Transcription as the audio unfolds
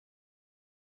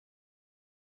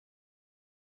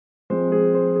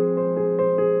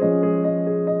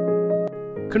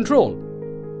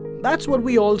Control. That's what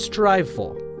we all strive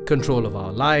for. Control of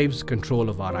our lives, control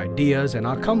of our ideas and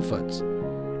our comforts.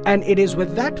 And it is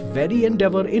with that very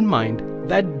endeavor in mind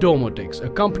that Domotics, a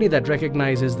company that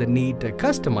recognizes the need to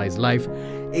customize life,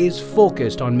 is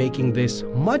focused on making this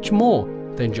much more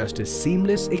than just a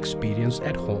seamless experience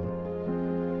at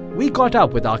home. We caught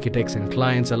up with architects and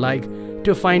clients alike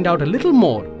to find out a little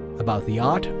more about the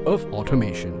art of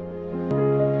automation.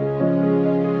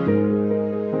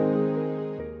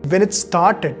 When it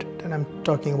started, and I'm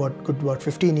talking about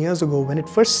 15 years ago, when it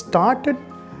first started,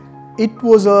 it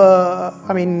was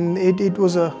it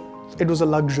was a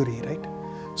luxury, right?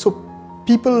 So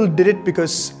people did it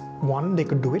because one, they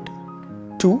could do it.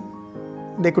 Two,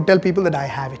 they could tell people that I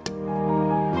have it.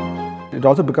 It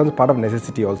also becomes part of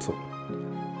necessity also.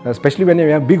 Especially when you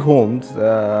have big homes,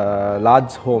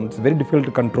 large homes, very difficult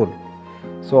to control.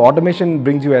 So automation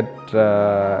brings you at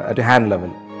a hand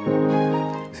level.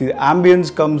 See, the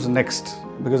ambience comes next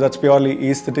because that's purely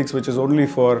aesthetics, which is only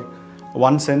for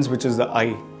one sense, which is the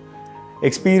eye.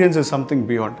 Experience is something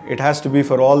beyond. It has to be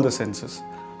for all the senses.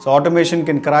 So automation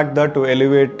can crack that to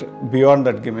elevate beyond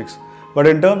that gimmicks. But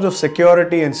in terms of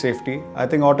security and safety, I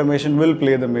think automation will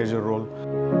play the major role.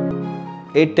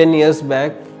 8-10 years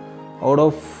back, out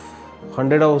of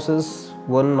 100 houses,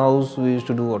 one house we used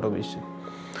to do automation.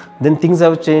 Then things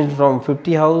have changed from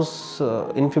 50 house,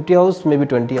 in 50 house maybe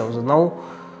 20 houses. Now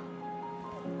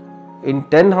in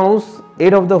 10 house,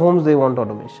 8 of the homes they want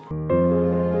automation.